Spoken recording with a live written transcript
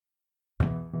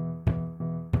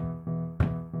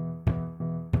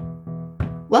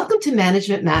Welcome to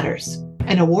Management Matters,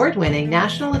 an award-winning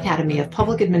National Academy of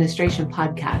Public Administration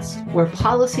podcast where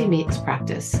policy meets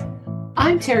practice.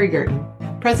 I'm Terry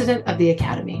Gerton, president of the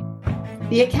Academy.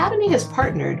 The Academy has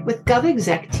partnered with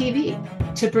GovExec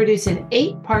TV to produce an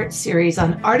 8-part series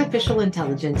on artificial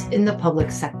intelligence in the public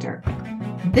sector.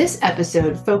 This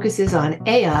episode focuses on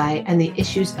AI and the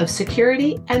issues of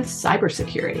security and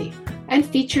cybersecurity, and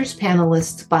features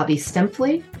panelists Bobbie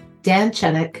Stempfley, Dan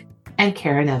Chenok, and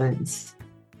Karen Evans.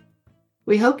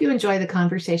 We hope you enjoy the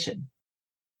conversation.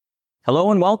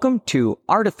 Hello and welcome to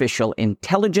Artificial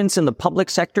Intelligence in the Public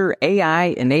Sector,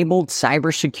 AI-Enabled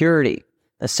Cybersecurity,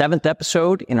 the 7th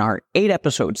episode in our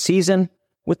 8-episode season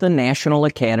with the National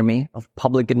Academy of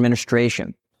Public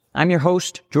Administration. I'm your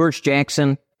host, George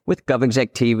Jackson, with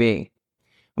GovExec TV.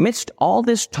 Amidst all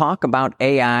this talk about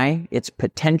AI, its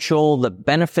potential, the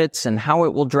benefits, and how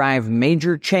it will drive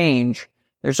major change,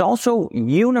 there's also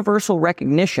universal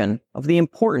recognition of the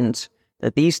importance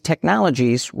that these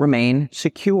technologies remain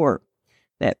secure.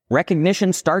 That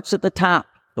recognition starts at the top.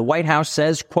 The White House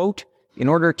says, quote, "In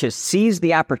order to seize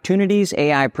the opportunities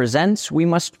AI presents, we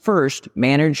must first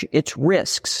manage its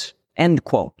risks," end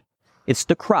quote. It's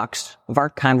the crux of our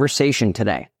conversation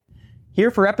today.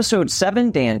 Here for episode 7,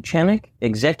 Dan Chenok,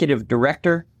 Executive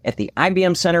Director at the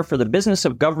IBM Center for the Business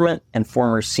of Government and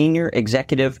former Senior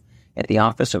Executive at the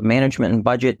Office of Management and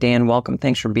Budget. Dan, welcome.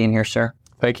 Thanks for being here, sir.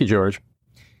 Thank you, George.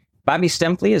 Bobbie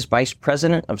Stempfley is Vice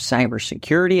President of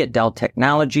Cybersecurity at Dell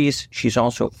Technologies. She's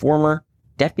also former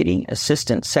Deputy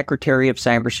Assistant Secretary of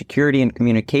Cybersecurity and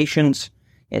Communications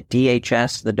at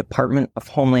DHS, the Department of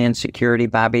Homeland Security.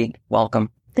 Bobbie,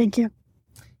 welcome. Thank you.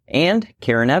 And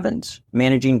Karen Evans,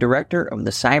 Managing Director of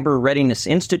the Cyber Readiness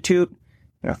Institute,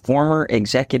 and a former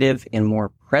executive in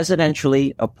more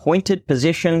presidentially appointed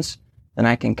positions than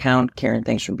I can count. Karen,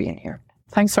 thanks for being here.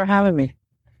 Thanks for having me.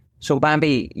 So,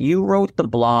 Bobbie, you wrote the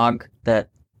blog that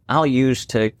I'll use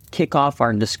to kick off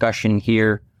our discussion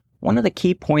here. One of the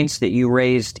key points that you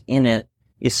raised in it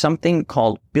is something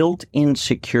called built-in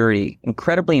security.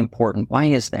 Incredibly important. Why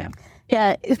is that?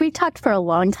 Yeah, we've talked for a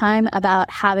long time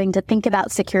about having to think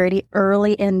about security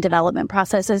early in development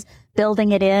processes,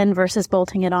 building it in versus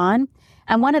bolting it on.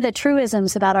 And one of the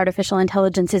truisms about artificial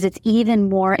intelligence is it's even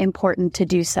more important to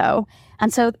do so.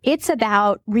 And so it's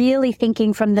about really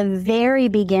thinking from the very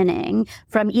beginning,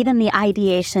 from even the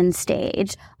ideation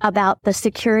stage, about the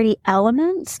security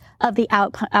elements of the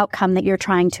outcome that you're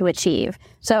trying to achieve.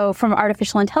 So from an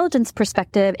artificial intelligence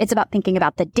perspective, it's about thinking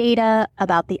about the data,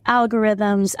 about the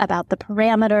algorithms, about the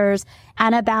parameters,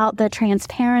 and about the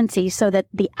transparency so that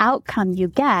the outcome you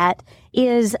get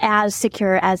is as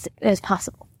secure as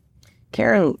possible.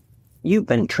 Karen, you've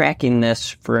been tracking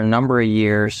this for a number of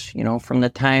years, from the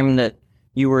time that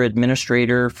you were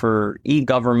administrator for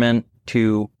e-government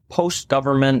to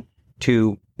post-government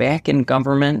to back in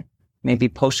government, maybe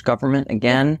post-government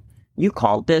again. You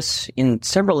called this, in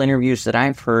several interviews that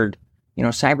I've heard,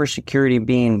 cybersecurity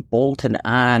being bolted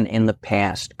on in the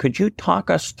past. Could you talk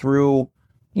us through,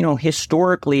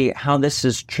 historically how this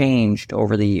has changed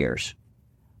over the years?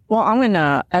 Well, I'm going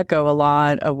to echo a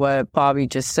lot of what Bobbie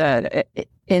just said.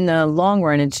 In the long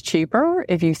run, it's cheaper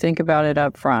if you think about it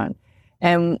up front.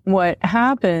 And what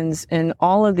happens in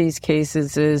all of these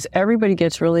cases is everybody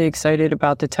gets really excited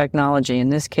about the technology, in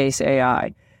this case,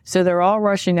 AI. So they're all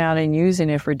rushing out and using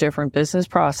it for different business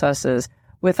processes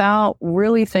without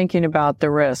really thinking about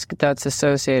the risk that's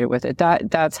associated with it.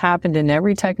 That's happened in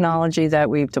every technology that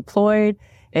we've deployed.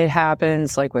 It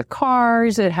happens like with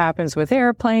cars. It happens with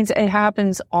airplanes. It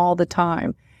happens all the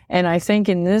time. And I think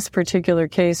in this particular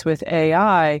case with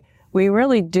AI, we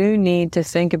really do need to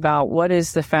think about what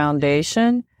is the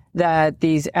foundation that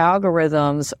these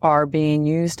algorithms are being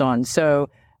used on. So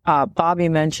Bobbie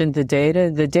mentioned the data.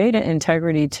 The data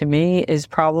integrity, to me, is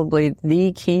probably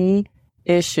the key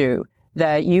issue,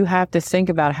 that you have to think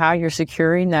about how you're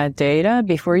securing that data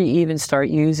before you even start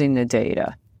using the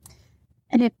data.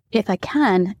 And if I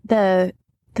can, the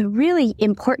really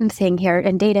important thing here,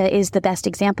 and data is the best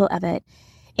example of it,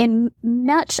 in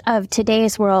much of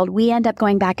today's world, we end up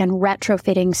going back and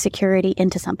retrofitting security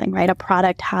into something, right? A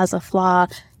product has a flaw.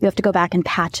 You have to go back and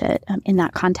patch it in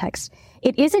that context.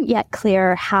 It isn't yet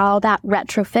clear how that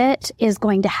retrofit is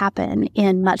going to happen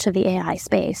in much of the AI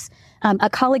space. A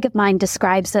colleague of mine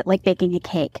describes it like baking a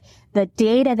cake. The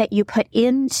data that you put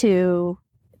into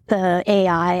the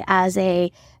AI as an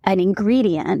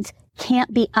ingredient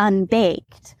can't be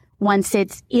unbaked once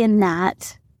it's in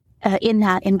that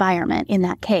environment, in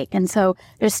that cake. And so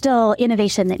there's still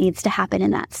innovation that needs to happen in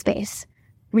that space,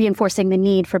 reinforcing the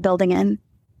need for building in.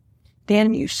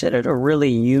 Dan, you sit at a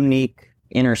really unique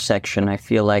intersection, I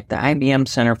feel like. The IBM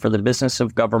Center for the Business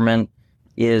of Government,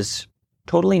 is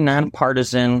totally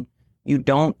nonpartisan. You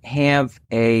don't have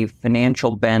a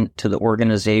financial bent to the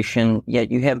organization,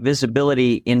 yet you have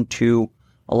visibility into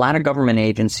a lot of government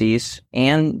agencies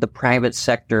and the private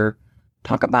sector.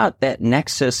 Talk about that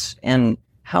nexus and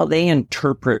how they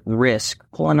interpret risk,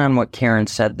 pulling on what Karen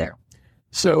said there.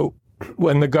 So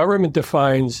when the government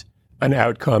defines an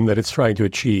outcome that it's trying to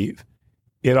achieve,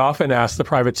 it often asks the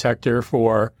private sector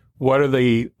for what are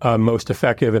the most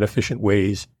effective and efficient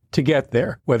ways to get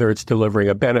there, whether it's delivering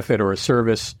a benefit or a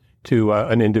service to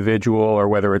an individual, or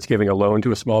whether it's giving a loan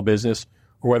to a small business,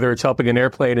 or whether it's helping an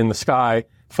airplane in the sky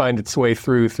find its way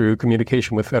through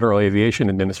communication with Federal Aviation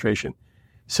Administration.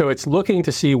 So it's looking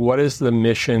to see what is the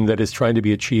mission that is trying to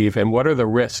be achieved and what are the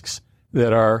risks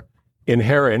that are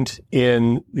inherent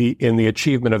in the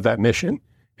achievement of that mission.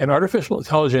 And artificial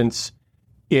intelligence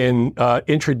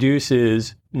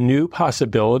introduces new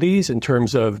possibilities in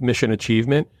terms of mission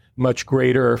achievement, much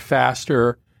greater,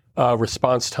 faster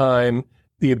response time,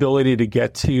 the ability to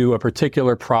get to a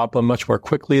particular problem much more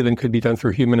quickly than could be done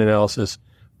through human analysis.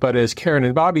 But as Karen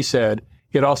and Bobbie said,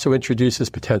 it also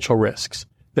introduces potential risks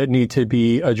that need to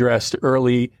be addressed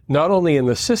early, not only in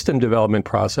the system development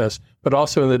process, but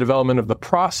also in the development of the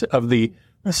process of the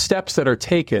steps that are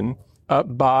taken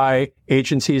by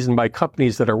agencies and by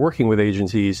companies that are working with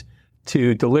agencies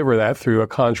to deliver that through a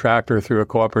contract or through a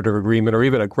cooperative agreement or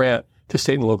even a grant to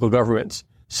state and local governments.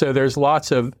 So there's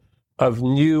lots of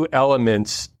new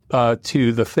elements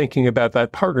to the thinking about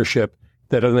that partnership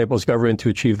that enables government to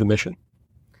achieve the mission.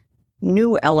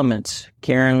 New elements,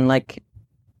 Karen, like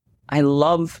I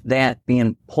love that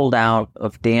being pulled out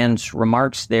of Dan's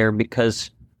remarks there,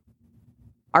 because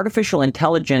artificial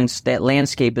intelligence, that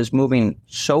landscape is moving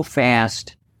so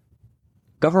fast.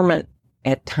 Government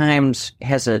at times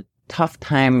has a tough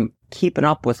time keeping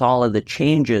up with all of the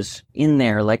changes in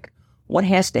there. Like, what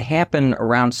has to happen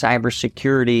around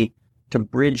cybersecurity to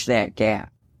bridge that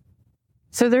gap?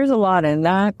 So there's a lot in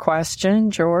that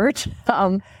question, George,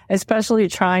 especially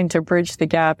trying to bridge the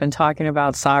gap and talking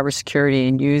about cybersecurity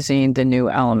and using the new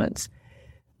elements.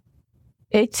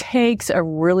 It takes a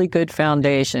really good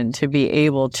foundation to be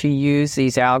able to use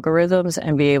these algorithms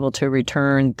and be able to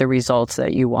return the results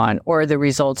that you want or the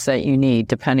results that you need,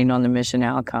 depending on the mission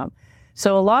outcome.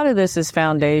 So a lot of this is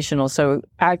foundational. So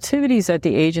activities that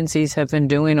the agencies have been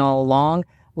doing all along,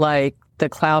 like the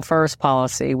cloud first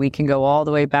policy, we can go all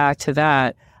the way back to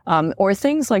that. Or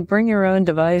things like bring your own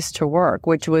device to work,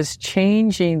 which was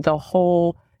changing the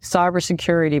whole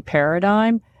cybersecurity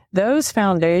paradigm. Those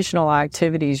foundational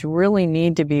activities really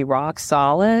need to be rock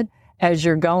solid as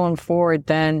you're going forward,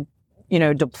 then,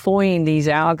 deploying these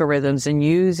algorithms and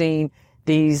using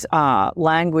these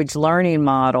language learning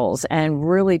models and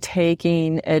really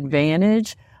taking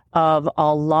advantage of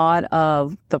a lot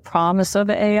of the promise of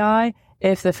AI.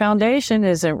 If the foundation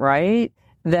isn't right,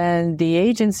 then the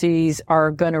agencies are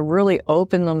going to really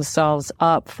open themselves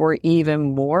up for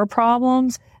even more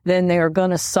problems than they are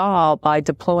going to solve by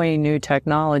deploying new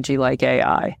technology like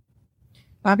AI.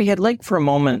 Bobbie, I'd like for a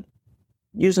moment,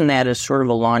 using that as sort of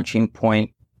a launching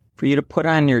point, for you to put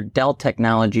on your Dell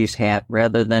Technologies hat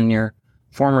rather than your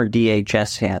former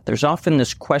DHS hat. There's often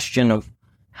this question of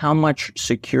how much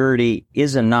security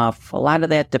is enough. A lot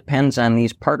of that depends on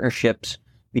these partnerships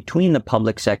between the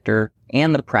public sector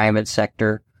and the private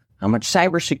sector. How much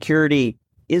cybersecurity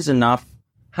is enough?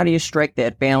 How do you strike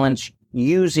that balance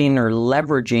using or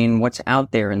leveraging what's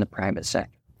out there in the private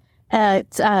sector?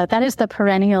 That is the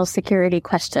perennial security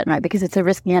question, right? Because it's a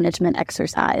risk management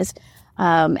exercise.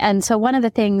 And so one of the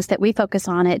things that we focus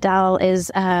on at Dell is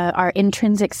our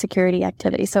intrinsic security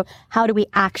activity. So how do we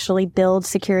actually build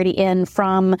security in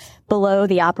from below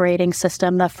the operating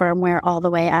system, the firmware, all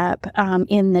the way up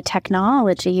in the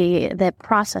technology that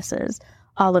processes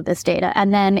all of this data,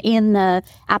 and then in the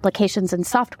applications and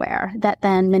software that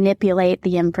then manipulate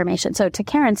the information. So to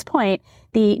Karen's point,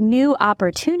 the new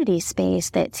opportunity space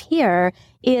that's here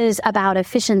is about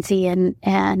efficiency and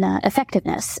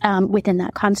effectiveness within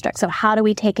that construct. So how do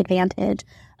we take advantage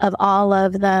of all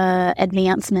of the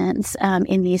advancements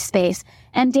in these space?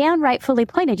 And Dan rightfully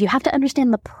pointed, you have to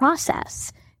understand the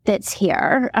process that's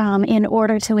here in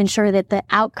order to ensure that the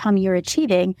outcome you're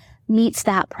achieving meets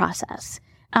that process.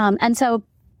 And so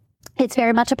it's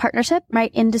very much a partnership,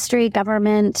 right? Industry,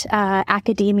 government,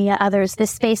 academia, others.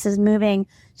 This space is moving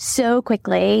so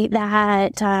quickly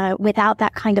that without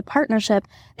that kind of partnership,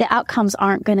 the outcomes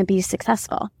aren't going to be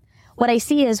successful. What I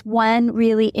see is one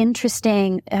really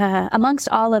interesting, amongst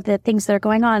all of the things that are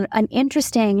going on, an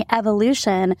interesting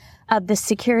evolution of the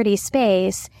security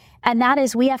space. And that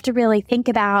is, we have to really think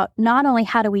about not only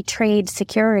how do we trade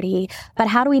security, but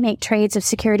how do we make trades of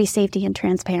security, safety, and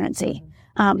transparency.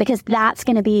 because that's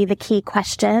going to be the key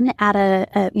question at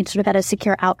a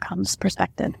secure outcomes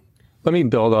perspective. Let me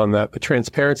build on that. The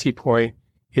transparency point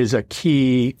is a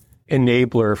key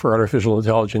enabler for artificial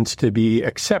intelligence to be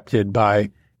accepted by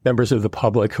members of the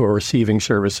public who are receiving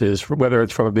services, whether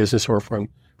it's from a business or from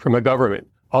a government.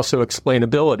 Also,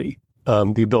 explainability,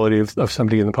 the ability of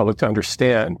somebody in the public to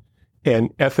understand, and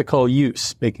ethical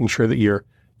use, making sure that you're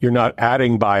not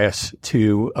adding bias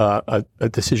to a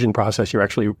decision process, you're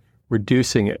actually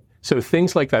reducing it. So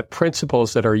things like that,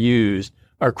 principles that are used,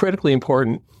 are critically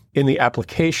important in the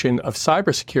application of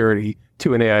cybersecurity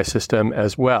to an AI system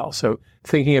as well. So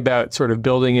thinking about sort of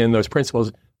building in those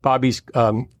principles, Bobbie's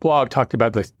blog talked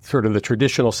about the sort of the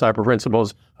traditional cyber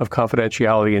principles of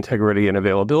confidentiality, integrity, and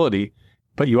availability.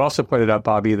 But you also pointed out,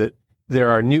 Bobbie, that there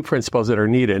are new principles that are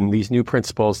needed, and these new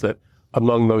principles that,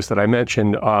 among those that I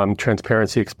mentioned,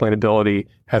 transparency, explainability,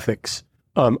 ethics,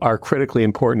 are critically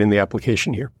important in the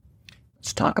application here.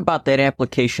 Let's talk about that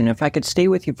application. If I could stay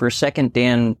with you for a second,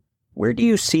 Dan, where do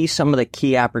you see some of the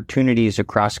key opportunities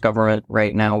across government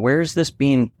right now? Where is this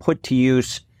being put to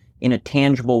use in a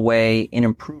tangible way in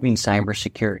improving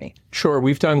cybersecurity? Sure.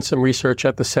 We've done some research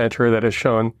at the center that has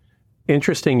shown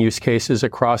interesting use cases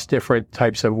across different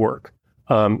types of work.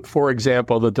 For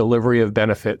example, the delivery of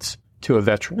benefits to a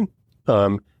veteran.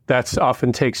 That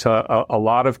often takes a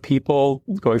lot of people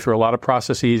going through a lot of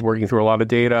processes, working through a lot of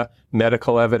data,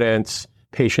 medical evidence,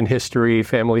 patient history,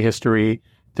 family history,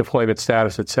 deployment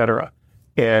status, et cetera.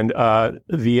 And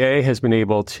VA has been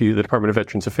able to, the Department of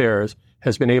Veterans Affairs,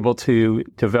 has been able to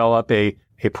develop a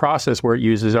process where it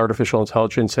uses artificial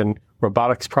intelligence and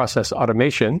robotics process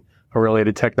automation, a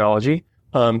related technology,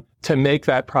 to make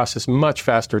that process much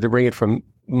faster, to bring it from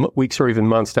weeks or even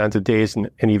months down to days and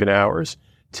even hours,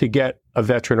 to get a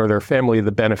veteran or their family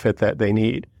the benefit that they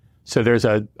need. So there's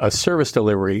a service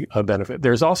delivery benefit.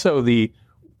 There's also the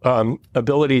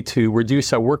ability to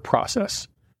reduce a work process.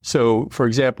 So, for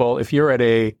example, if you're at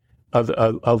a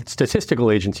statistical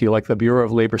agency like the Bureau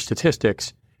of Labor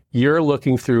Statistics, you're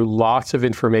looking through lots of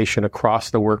information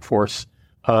across the workforce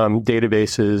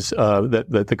databases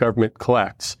that the government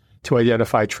collects to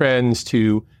identify trends,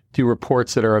 to do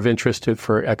reports that are of interest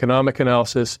for economic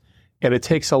analysis. And it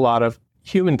takes a lot of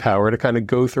human power to kind of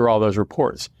go through all those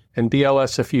reports. And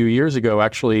BLS a few years ago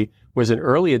actually was an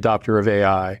early adopter of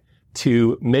AI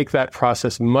to make that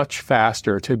process much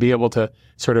faster, to be able to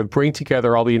sort of bring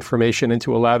together all the information and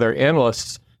to allow their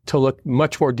analysts to look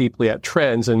much more deeply at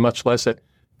trends and much less at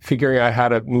figuring out how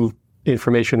to move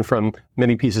information from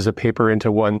many pieces of paper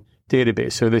into one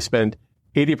database. So they spend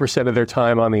 80% of their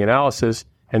time on the analysis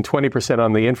and 20%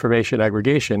 on the information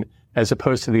aggregation, as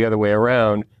opposed to the other way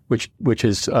around, which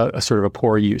is a sort of a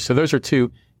poor use. So those are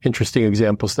two interesting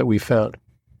examples that we found.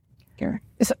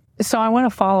 So I want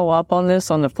to follow up on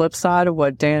this on the flip side of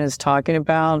what Dan is talking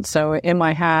about. So in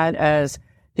my hat as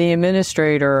the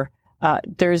administrator,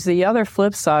 there's the other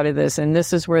flip side of this, and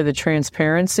this is where the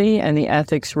transparency and the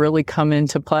ethics really come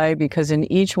into play, because in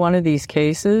each one of these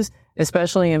cases,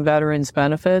 especially in veterans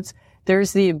benefits,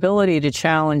 there's the ability to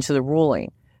challenge the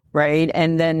ruling, right?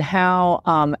 And then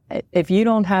how, if you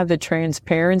don't have the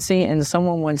transparency and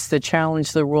someone wants to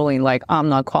challenge the ruling, like I'm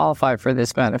not qualified for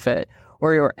this benefit,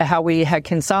 or how we had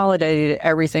consolidated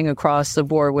everything across the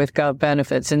board with gov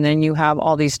benefits, and then you have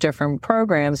all these different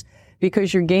programs,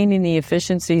 because you're gaining the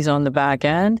efficiencies on the back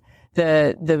end.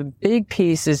 The big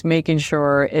piece is making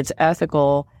sure it's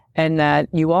ethical and that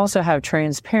you also have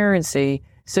transparency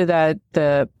so that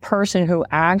the person who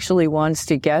actually wants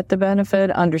to get the benefit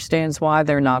understands why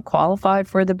they're not qualified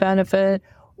for the benefit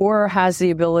or has the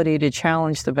ability to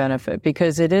challenge the benefit,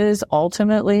 because it is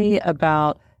ultimately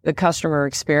about the customer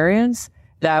experience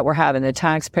that we're having, the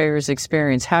taxpayer's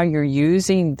experience, how you're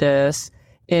using this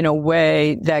in a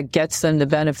way that gets them the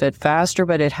benefit faster,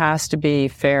 but it has to be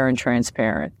fair and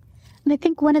transparent. And I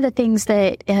think one of the things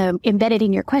that embedded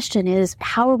in your question is,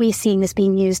 how are we seeing this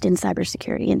being used in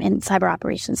cybersecurity and in cyber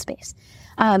operations space?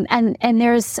 And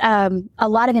there's a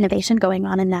lot of innovation going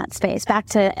on in that space. Back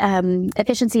to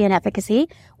efficiency and efficacy,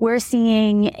 we're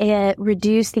seeing it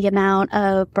reduce the amount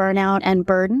of burnout and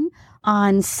burden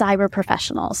on cyber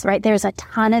professionals, right? There's a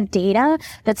ton of data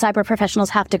that cyber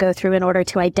professionals have to go through in order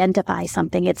to identify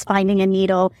something. It's finding a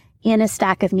needle in a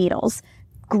stack of needles.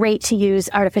 Great to use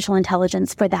artificial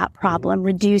intelligence for that problem,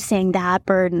 reducing that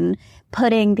burden,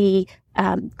 putting the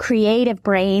creative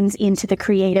brains into the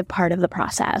creative part of the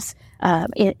process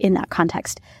in that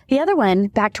context. The other one,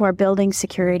 back to our building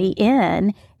security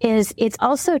is it's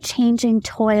also changing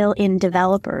toil in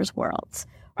developers' worlds.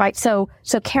 Right. So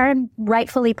Karen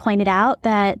rightfully pointed out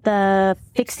that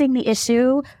fixing the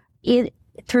issue,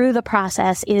 through the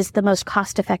process is the most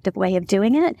cost-effective way of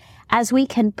doing it, as we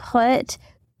can put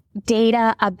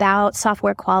data about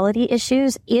software quality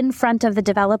issues in front of the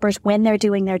developers when they're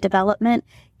doing their development,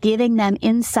 giving them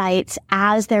insights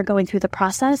as they're going through the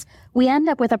process, we end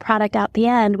up with a product at the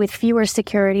end with fewer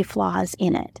security flaws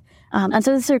in it. And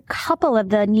so these are a couple of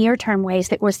the near-term ways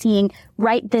that we're seeing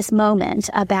right this moment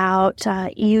about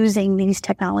using these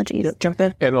technologies. Jump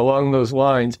in. And along those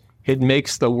lines, it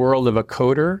makes the world of a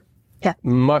coder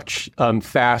much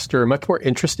faster, much more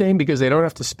interesting, because they don't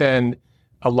have to spend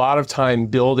a lot of time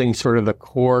building sort of the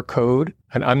core code.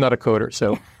 And I'm not a coder,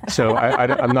 so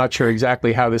I'm not sure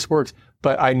exactly how this works.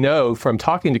 But I know from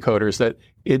talking to coders that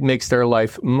it makes their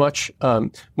life much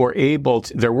more able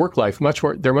to, their work life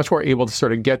they're much more able to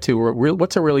sort of get to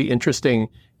what's a really interesting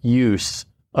use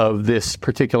of this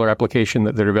particular application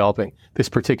that they're developing, this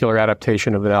particular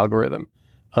adaptation of an algorithm.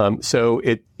 So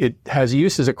it has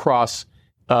uses across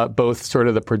both sort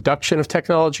of the production of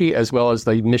technology as well as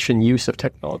the mission use of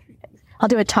technology. I'll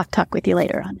do a talk with you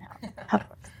later on how it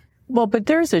works. Well, but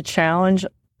there's a challenge.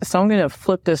 So I'm going to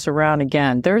flip this around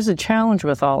again. There's a challenge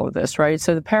with all of this, right?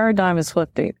 So the paradigm is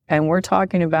flipping, and we're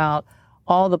talking about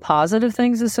all the positive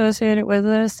things associated with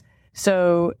this.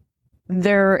 So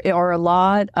there are a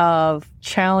lot of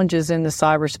challenges in the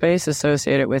cyberspace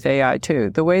associated with AI too.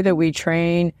 The way that we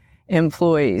train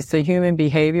employees, the human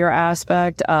behavior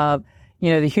aspect of,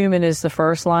 the human is the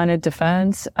first line of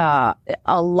defense.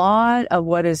 A lot of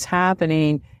what is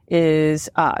happening is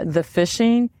the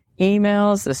phishing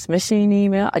emails, the smishing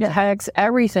email, texts,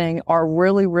 everything are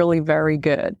really, really very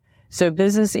good. So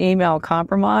business email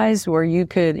compromise, where you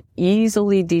could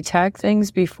easily detect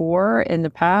things before in the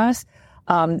past,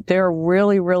 they're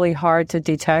really, really hard to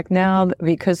detect now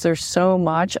because there's so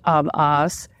much of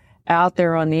us out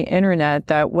there on the internet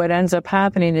that what ends up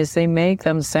happening is they make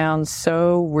them sound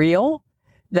so real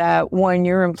that when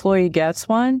your employee gets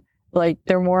one, like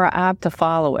they're more apt to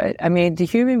follow it. I mean, the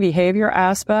human behavior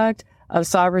aspect of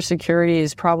cybersecurity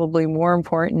is probably more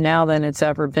important now than it's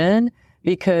ever been,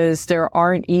 because there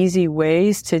aren't easy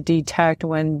ways to detect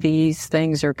when these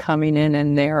things are coming in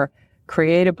and they're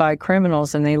created by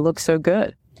criminals and they look so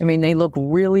good. I mean, they look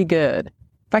really good.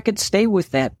 If I could stay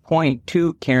with that point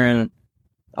too, Karen,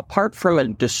 apart from a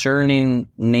discerning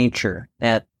nature,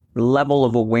 that level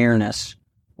of awareness,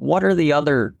 what are the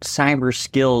other cyber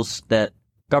skills that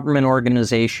government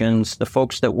organizations, the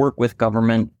folks that work with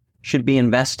government, should be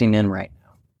investing in right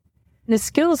now? The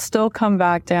skills still come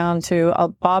back down to,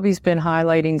 Bobbie's been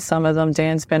highlighting some of them,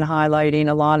 Dan's been highlighting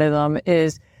a lot of them,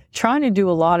 is trying to do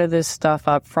a lot of this stuff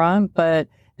up front, but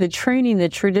the training, the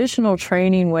traditional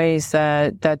training ways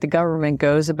that the government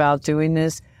goes about doing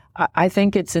this, I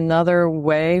think it's another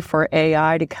way for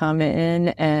AI to come in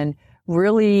and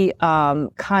really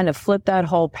kind of flip that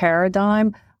whole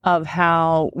paradigm of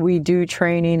how we do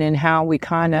training and how we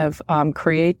kind of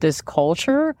create this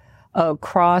culture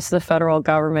across the federal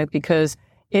government, because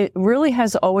it really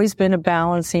has always been a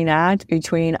balancing act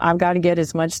between I've got to get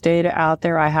as much data out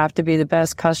there, I have to be the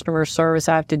best customer service,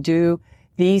 I have to do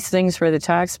these things for the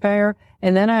taxpayer,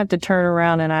 and then I have to turn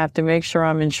around and I have to make sure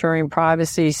I'm ensuring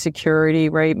privacy, security,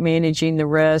 right, managing the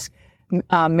risk,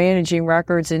 managing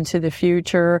records into the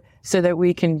future so that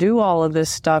we can do all of this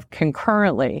stuff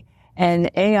concurrently.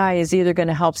 And AI is either going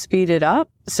to help speed it up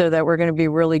so that we're going to be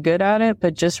really good at it.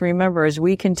 But just remember, as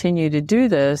we continue to do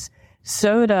this,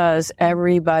 so does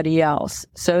everybody else.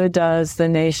 So does the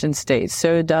nation state.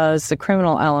 So does the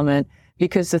criminal element,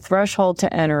 because the threshold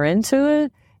to enter into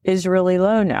it is really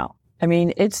low now. I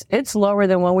mean, it's lower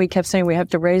than when we kept saying we have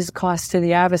to raise the cost to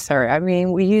the adversary. I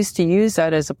mean, we used to use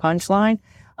that as a punchline.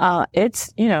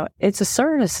 It's a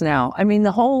service now. I mean,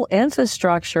 the whole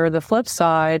infrastructure, the flip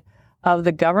side of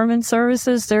the government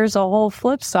services, there's a whole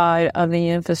flip side of the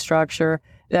infrastructure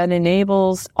that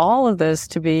enables all of this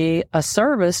to be a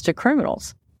service to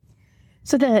criminals.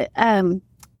 So the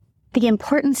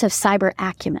importance of cyber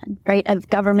acumen, right, of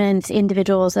government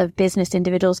individuals, of business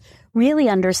individuals, really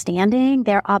understanding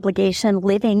their obligation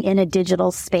living in a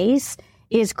digital space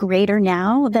is greater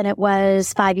now than it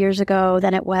was 5 years ago,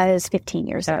 than it was 15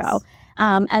 years ago.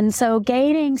 And so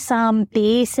gaining some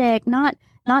basic, not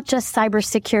just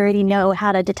cybersecurity, know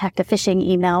how to detect a phishing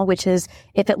email, which is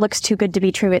if it looks too good to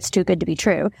be true, it's too good to be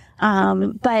true.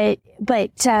 But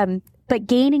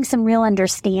gaining some real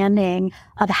understanding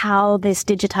of how this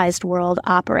digitized world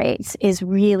operates is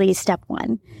really step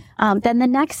one. Then the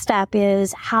next step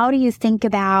is, how do you think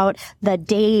about the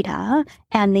data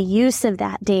and the use of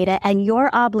that data and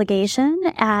your obligation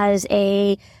as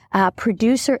a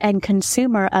producer and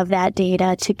consumer of that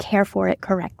data to care for it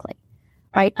correctly?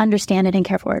 right? Understand it and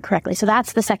care for it correctly. So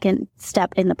that's the second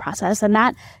step in the process. And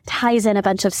that ties in a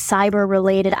bunch of cyber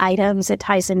related items. It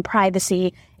ties in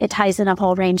privacy. It ties in a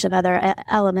whole range of other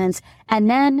elements. And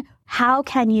then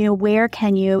where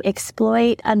can you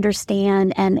exploit,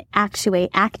 understand, and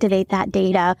activate that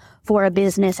data for a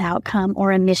business outcome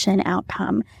or a mission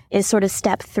outcome is sort of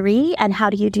step 3. And how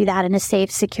do you do that in a safe,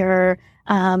 secure,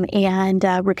 and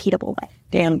repeatable way?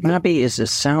 Dan, Bobbie is a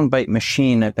soundbite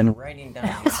machine. I've been writing down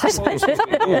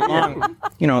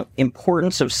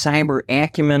importance of cyber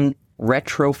acumen,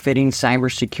 retrofitting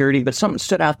cybersecurity, but something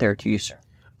stood out there to you, sir.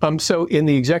 So in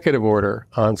the executive order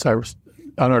on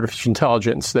artificial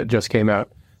intelligence that just came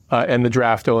out, and the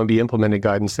draft OMB implemented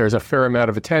guidance, there's a fair amount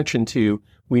of attention to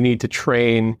we need to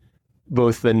train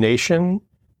both the nation,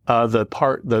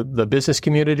 the business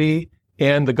community,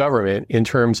 and the government in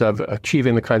terms of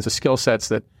achieving the kinds of skill sets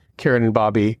that Karen and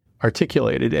Bobbie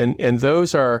articulated. And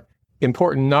those are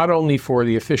important not only for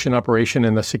the efficient operation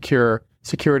and the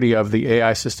security of the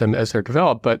AI system as they're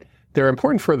developed, but they're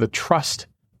important for the trust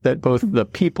that both the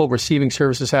people receiving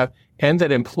services have and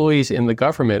that employees in the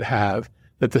government have,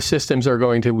 that the systems are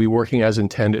going to be working as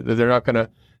intended, that they're not going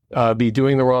to be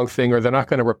doing the wrong thing, or they're not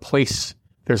going to replace.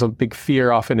 There's a big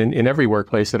fear often in every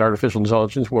workplace that artificial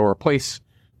intelligence will replace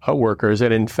workers.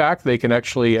 And in fact, they can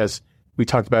actually, as we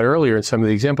talked about earlier in some of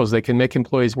the examples, they can make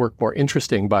employees' work more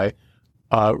interesting by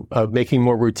making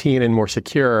more routine and more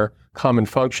secure common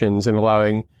functions and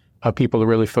allowing people to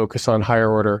really focus on higher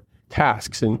order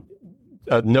tasks. And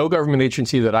no government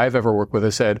agency that I've ever worked with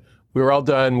has said, we were all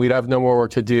done, we'd have no more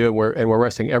work to do, and we're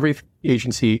resting. Every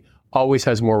agency always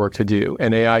has more work to do,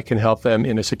 and AI can help them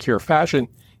in a secure fashion,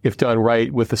 if done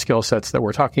right with the skill sets that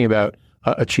we're talking about,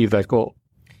 achieve that goal.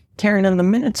 Karen, in the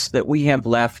minutes that we have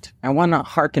left, I want to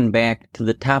harken back to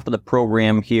the top of the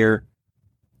program here.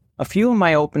 A few of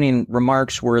my opening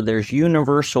remarks were there's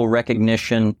universal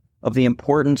recognition of the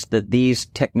importance that these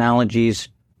technologies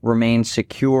remain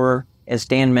secure. As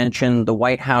Dan mentioned, the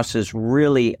White House is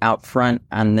really out front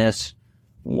on this.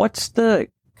 What's the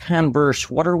converse?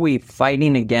 What are we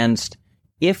fighting against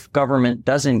if government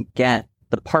doesn't get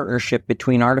the partnership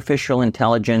between artificial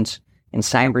intelligence and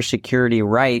cybersecurity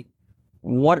right?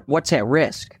 What's at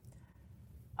risk?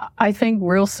 I think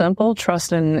real simple,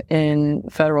 trust in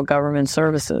federal government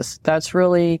services. That's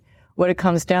really what it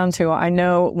comes down to. I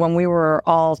know when we were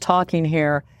all talking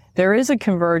here, there is a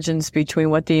convergence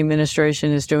between what the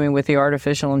administration is doing with the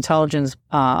artificial intelligence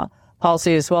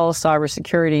policy as well as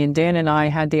cybersecurity. And Dan and I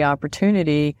had the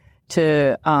opportunity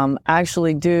to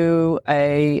actually do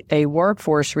a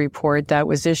workforce report that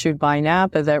was issued by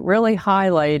NAPA that really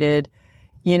highlighted,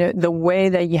 the way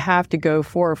that you have to go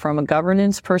forward from a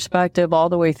governance perspective all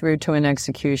the way through to an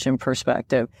execution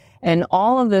perspective. And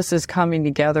all of this is coming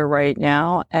together right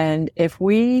now. And if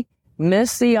we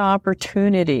miss the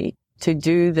opportunity to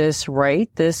do this right,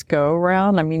 this go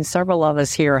around, several of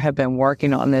us here have been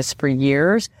working on this for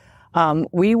years.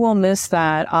 We will miss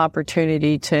that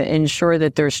opportunity to ensure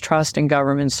that there's trust in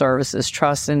government services,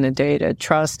 trust in the data,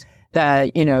 trust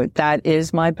that, that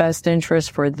is my best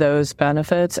interest for those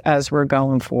benefits as we're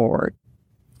going forward.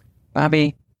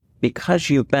 Bobbie, because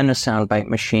you've been a soundbite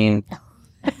machine,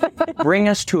 bring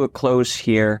us to a close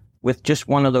here with just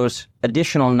one of those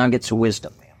additional nuggets of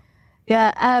wisdom.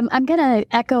 Yeah, I'm going to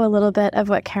echo a little bit of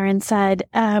what Karen said.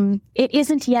 It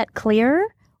isn't yet clear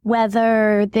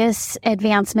whether this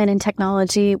advancement in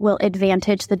technology will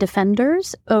advantage the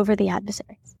defenders over the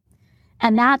adversaries.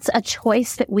 And that's a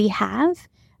choice that we have.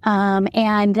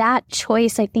 And that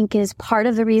choice, I think, is part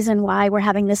of the reason why we're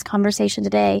having this conversation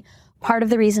today, part of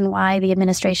the reason why the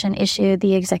administration issued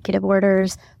the executive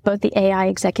orders, both the AI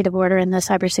executive order and the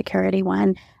cybersecurity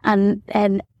one.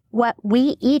 And what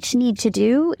we each need to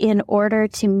do in order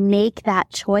to make that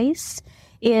choice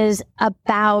is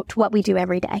about what we do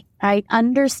every day, right?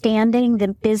 Understanding the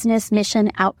business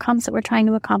mission outcomes that we're trying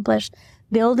to accomplish,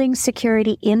 building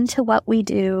security into what we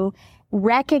do,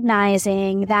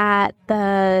 recognizing that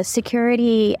the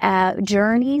security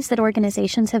journeys that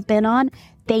organizations have been on,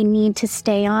 they need to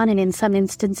stay on and in some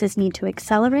instances need to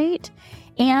accelerate,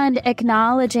 and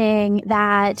acknowledging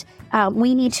that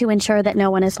we need to ensure that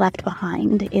no one is left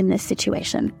behind in this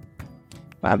situation.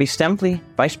 Bobbie Stempfley,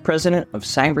 Vice President of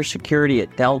Cybersecurity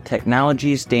at Dell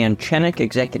Technologies, Dan Chenok,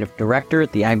 Executive Director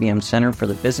at the IBM Center for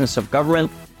the Business of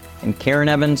Government, and Karen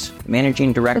Evans,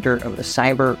 Managing Director of the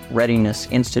Cyber Readiness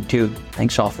Institute.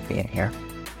 Thanks all for being here.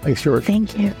 Thanks, George.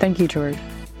 Thank you. Thank you, George.